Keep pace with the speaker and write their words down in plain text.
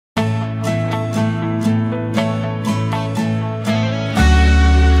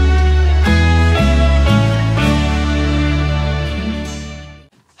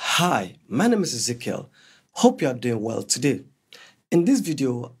my name is Ezekiel. Hope you are doing well today. In this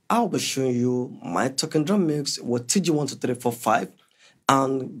video, I'll be showing you my talking drum mix with TG12345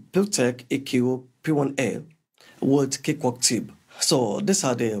 and PuigTec EQ P1A with Cakewalk tip. So these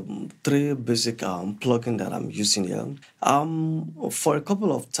are the three basic plugins that I'm using here. For a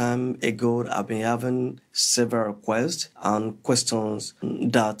couple of time ago, I've been having several requests and questions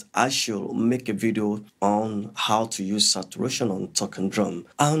that I should make a video on how to use saturation on talking drum.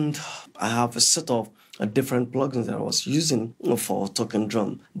 And I have a set of different plugins that I was using for talking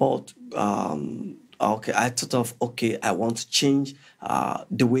drum, but okay, I thought of, okay, I want to change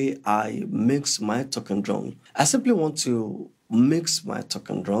the way I mix my talking drum. I simply want to mix my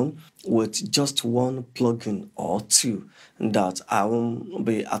talking drum with just one plugin or two, that I won't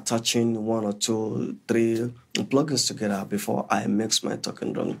be attaching one or two, three plugins together before I mix my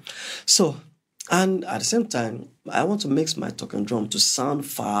talking drum. So, and at the same time, I want to mix my talking drum to sound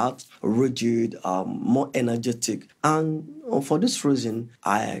fat, rigid, more energetic. And for this reason,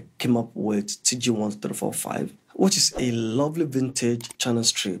 I came up with TG12345, which is a lovely vintage channel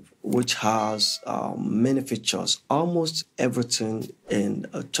strip, which has many features, almost everything in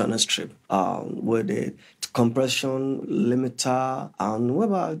a channel strip, with the compression limiter, and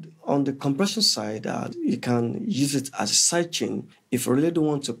whereby on the compression side, you can use it as a sidechain if you really don't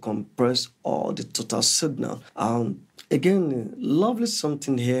want to compress all the total signal. Again, lovely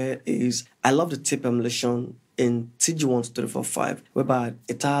something here is I love the tape emulation in TG12345, whereby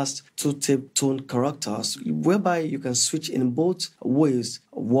it has two tape tone characters, whereby you can switch in both ways,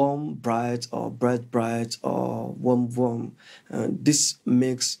 warm, bright, or bright, or warm. This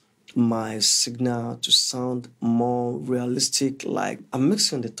makes my signal to sound more realistic, like I'm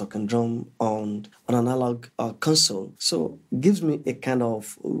mixing the talking drum on an analog console. So it gives me a kind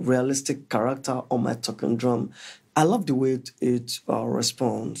of realistic character on my talking drum. I love the way it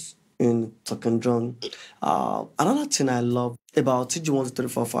responds in talking drum. Another thing I love about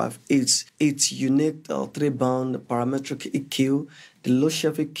TG12345 is its unique 3-band parametric EQ, the low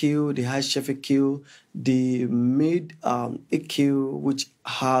shelf EQ, the high shelf EQ, the mid EQ, which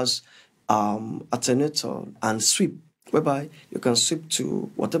has attenuator and sweep, whereby you can sweep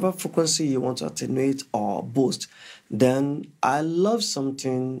to whatever frequency you want to attenuate or boost. Then I love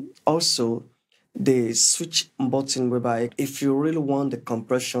something also, the switch button, whereby if you really want the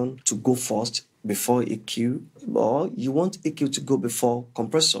compression to go first before EQ, or you want EQ to go before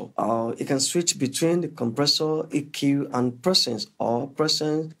compressor, you can switch between the compressor, EQ, and presence, or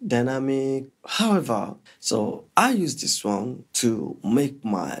presence, dynamic, however. So I use this one to make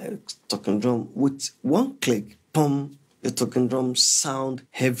my talking drum with one click, pump. The talking drum sound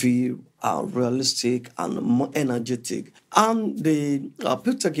heavy, realistic, and more energetic. And the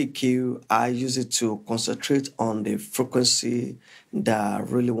PuigTec EQ, I use it to concentrate on the frequency that I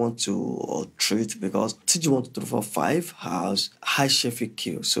really want to treat, because TG12345 has high shelf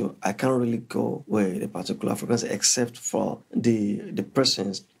EQ, so I can't really go with a particular frequency except for the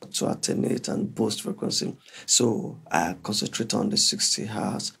presence to attenuate and boost frequency. So I concentrate on the 60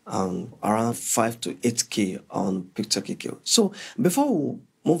 Hz and around 5 to 8K on PuigTec EQ. So before we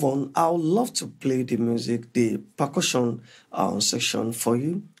move on, I would love to play the music, the percussion section for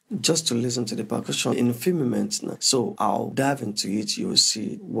you, just to listen to the percussion in a few moments now. So I'll dive into it. You will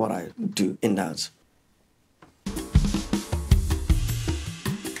see what I do in that.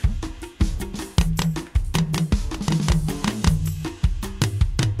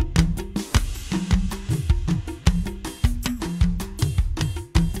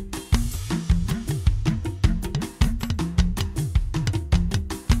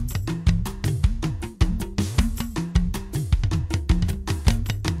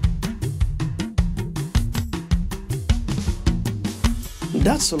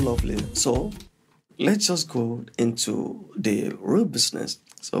 That's so lovely. So let's just go into the real business.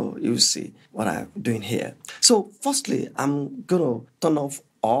 So you see what I'm doing here. So firstly, I'm gonna turn off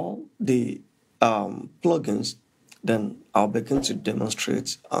all the plugins. Then I'll begin to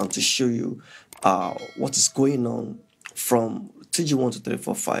demonstrate and to show you what is going on from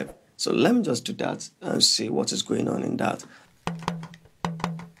TG12345. So let me just do that and see what is going on in that.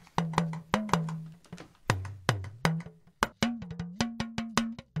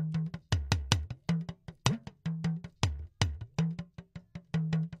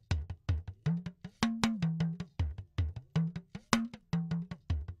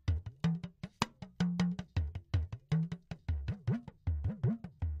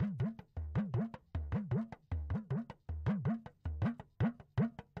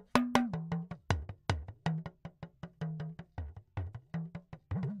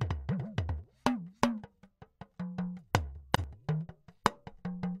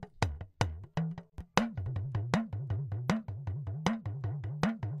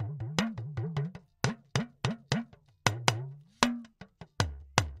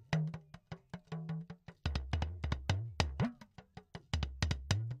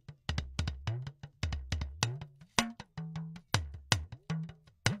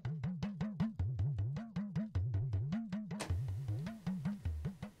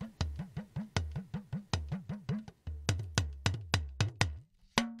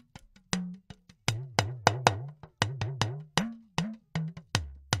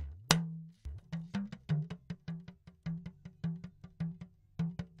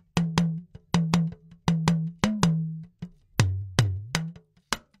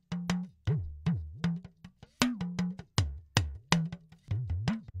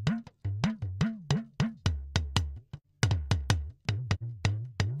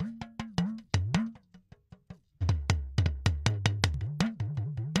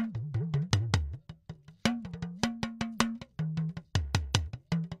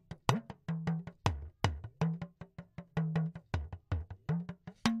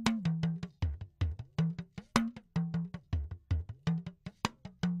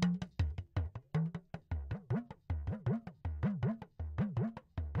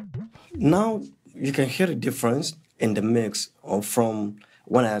 Now you can hear the difference in the mix from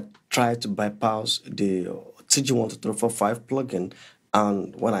when I try to bypass the TG12345 plugin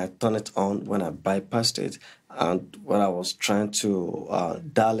and when I turn it on, when I bypassed it, and when I was trying to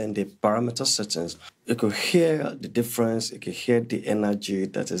dial in the parameter settings, you could hear the difference, you could hear the energy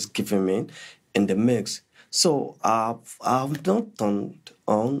that is giving me in the mix. So I've not turned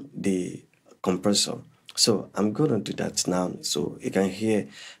on the compressor. So I'm going to do that now so you can hear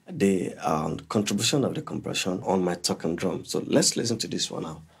the contribution of the compression on my talking drum. So let's listen to this one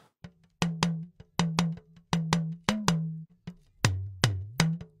now.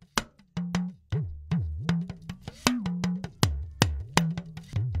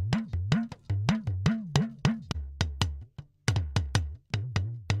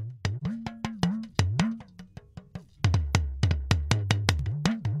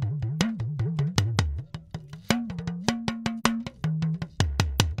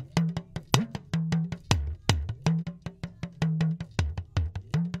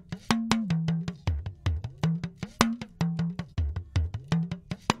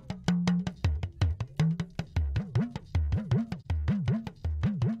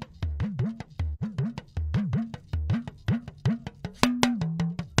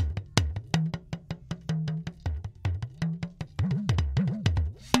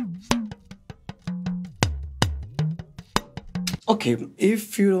 Okay,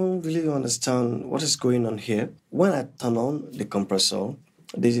 if you don't really understand what is going on here, when I turn on the compressor,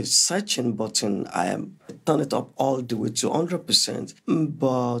 the sidechain button, I turn it up all the way to 100%,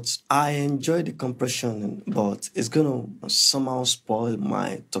 but I enjoy the compression, but it's gonna somehow spoil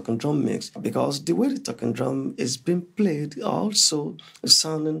my talking drum mix because the way the talking drum is being played also is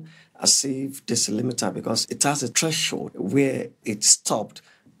sounding as if there's a limiter because it has a threshold where it stopped.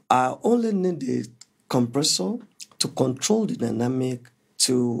 I only need the compressor to control the dynamic,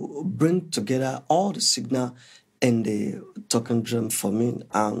 to bring together all the signal in the talking drum for me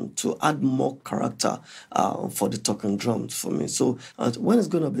and to add more character for the talking drums for me. So when it's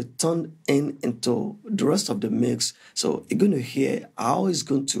going to be turned into the rest of the mix, so you're going to hear how it's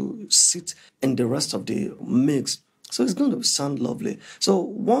going to sit in the rest of the mix. So it's going to sound lovely. So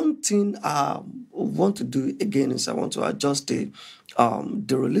one thing I want to do again is I want to adjust the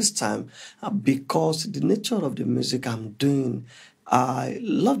release time because the nature of the music I'm doing, I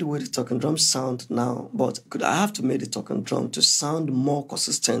love the way the talking drums sound now, but I have to make the talking drum to sound more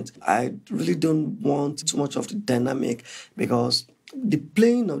consistent. I really don't want too much of the dynamic because the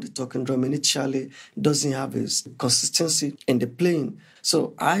playing of the talking drum initially doesn't have its consistency in the playing.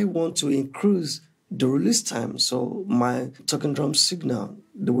 So I want to increase the release time so my talking drum signal,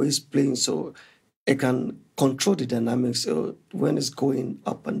 the way it's playing, so it can control the dynamics. So when it's going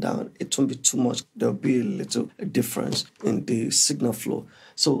up and down, it won't be too much. There'll be a little difference in the signal flow.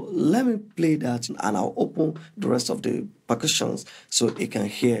 So let me play that and I'll open the rest of the percussions so you can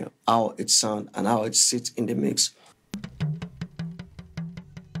hear how it sounds and how it sits in the mix.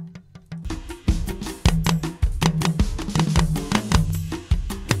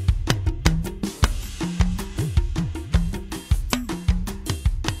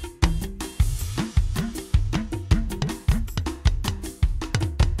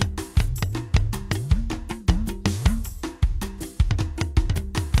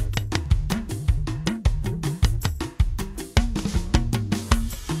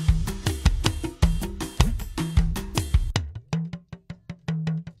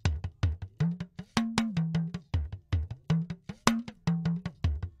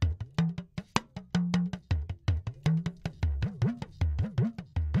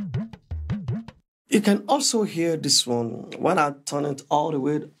 You can also hear this one when I turn it all the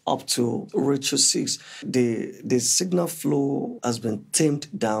way up to ratio 6. The signal flow has been tamed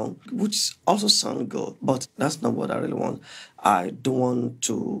down, which also sounds good, but that's not what I really want. I don't want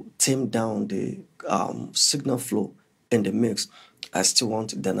to tame down the signal flow in the mix. I still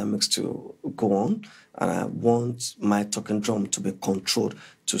want the dynamics to go on, and I want my talking drum to be controlled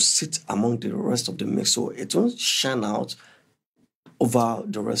to sit among the rest of the mix so it won't shine out over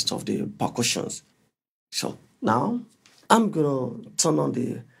the rest of the percussions. So now I'm gonna turn on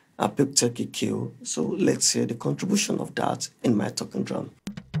the PuigTec EQ. So let's hear the contribution of that in my talking drum.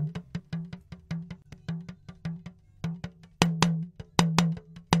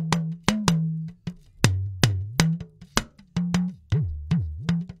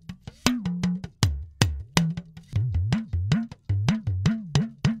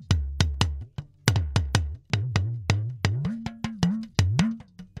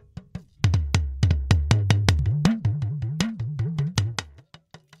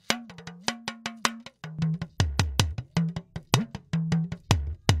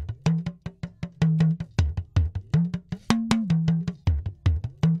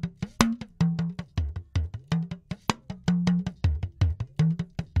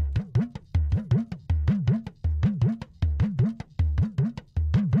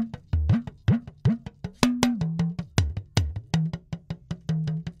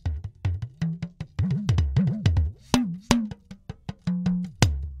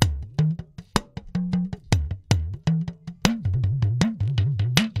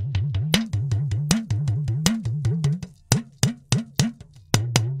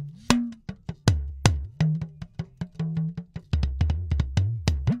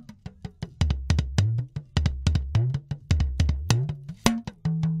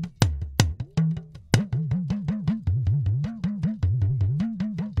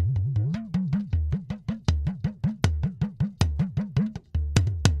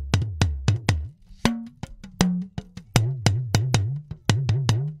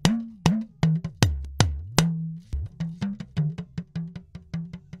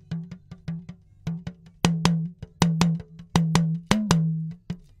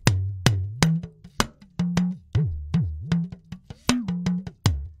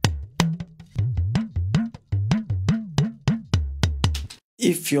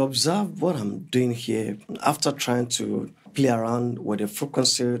 If you observe what I'm doing here, after trying to play around with the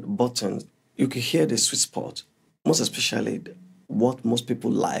frequency buttons, you can hear the sweet spot, most especially what most people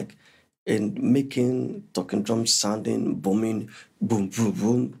like in making talking drums sounding booming, boom, boom,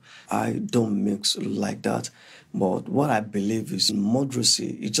 boom. I don't mix like that. But what I believe is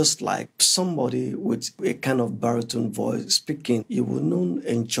moderacy. It's just like somebody with a kind of baritone voice speaking, you will not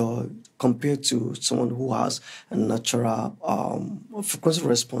enjoy compared to someone who has a natural frequency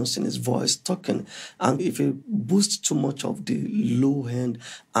response in his voice talking. And if you boost too much of the low end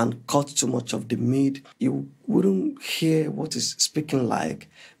and cut too much of the mid, you wouldn't hear what is speaking like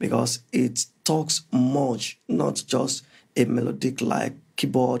because it talks much, not just a melodic like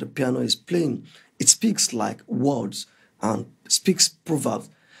keyboard, piano is playing. It speaks like words and speaks proverbs.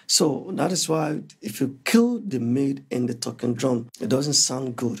 So that is why if you kill the mid in the talking drum, it doesn't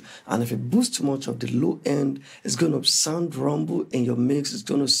sound good. And if you boost too much of the low end, it's going to sound rumble in your mix. It's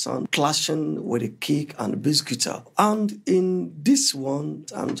going to sound clashing with the kick and the bass guitar. And in this one,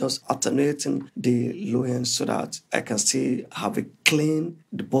 I'm just alternating the low end so that I can still have a clean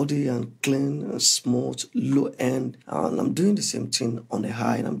the body and clean and smooth low end. And I'm doing the same thing on the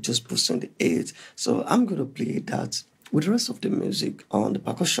high and I'm just boosting the 8. So I'm going to play that with the rest of the music on the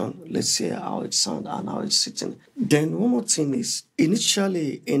percussion. Let's see how it sounds and how it's sitting. Then one more thing is,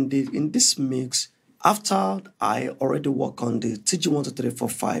 initially in this mix, after I already work on the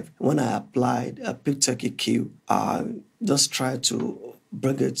TG12345, when I applied a PuigTec EQ, I just tried to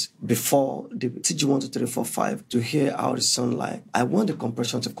bring it before the TG12345 to hear how it sounds like. I want the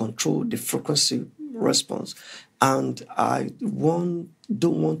compression to control the frequency response, and I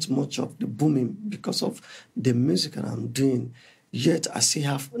don't want much of the booming because of the music that I'm doing, yet I still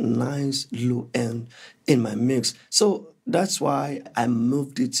have a nice low end in my mix. So that's why I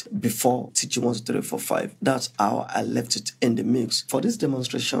moved it before TG12345. That's how I left it in the mix. For this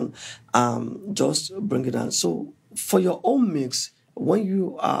demonstration, just bring it down. So for your own mix, when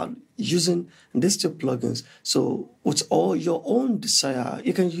you are using these two plugins, so with all your own desire,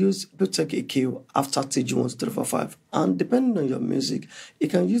 you can use PuigTec EQ after TG12345, and depending on your music, you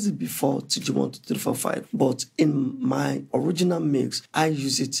can use it before TG12345. But in my original mix, I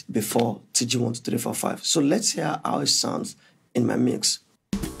use it before TG12345. So let's hear how it sounds in my mix.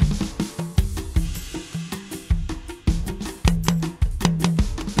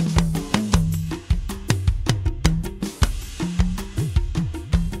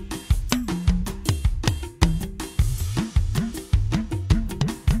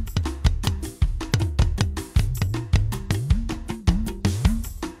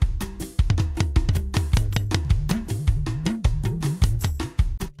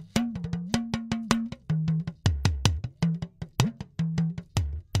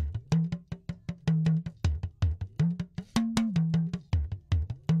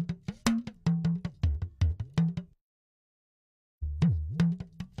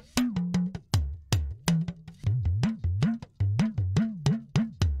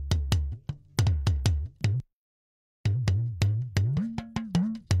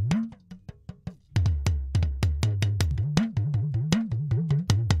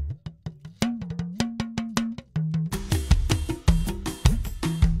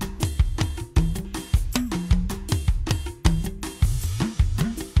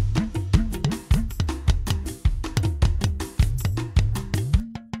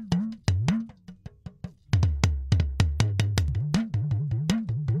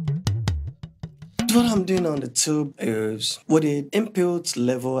 What I'm doing on the tube is with the input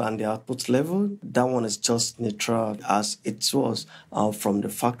level and the output level, that one is just neutral as it was from the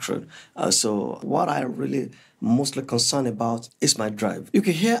factory. So what I really mostly concerned about is my drive. You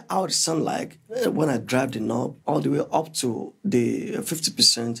can hear how it sounds like when I drive the knob all the way up to the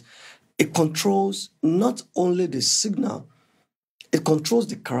 50%. It controls not only the signal, it controls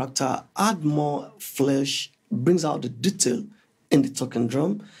the character, add more flesh, brings out the detail in the talking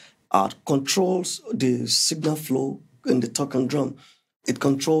drum. Controls the signal flow in the talking drum. It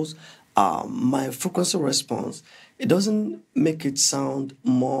controls my frequency response. It doesn't make it sound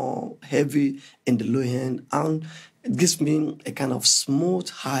more heavy in the low end, and it gives me a kind of smooth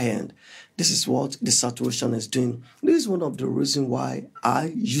high end. This is what the saturation is doing. This is one of the reasons why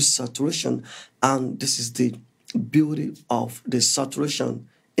I use saturation, and this is the beauty of the saturation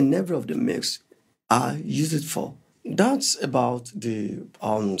in every of the mix I use it for. That's about the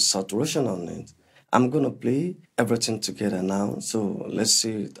saturation on it. I'm going to play everything together now. So let's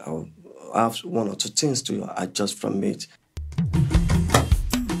see. I have one or two things to adjust from it.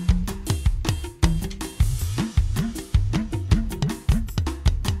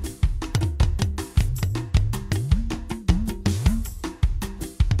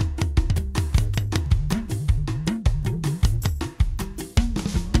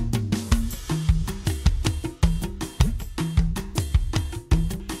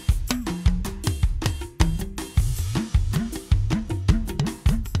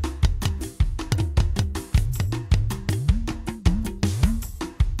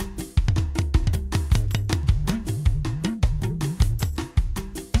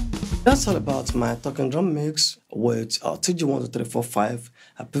 That's all about my talking drum mix with TG12345,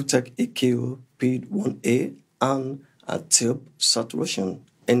 a PuigTec EQ P1A, and a tube saturation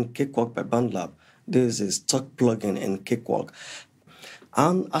in Cakewalk by Bandlab. This is talk plugin in Cakewalk.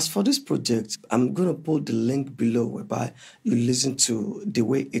 And as for this project, I'm going to put the link below whereby you listen to the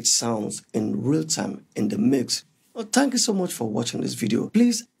way it sounds in real time in the mix. Well, thank you so much for watching this video.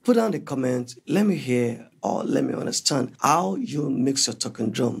 Please put down the comment, let me hear or let me understand how you mix your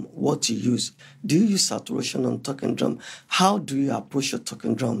talking drum, what you use. Do you use saturation on talking drum? How do you approach your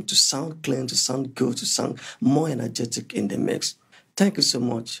talking drum to sound clean, to sound good, to sound more energetic in the mix? Thank you so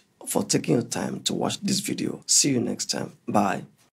much for taking your time to watch this video. See you next time. Bye.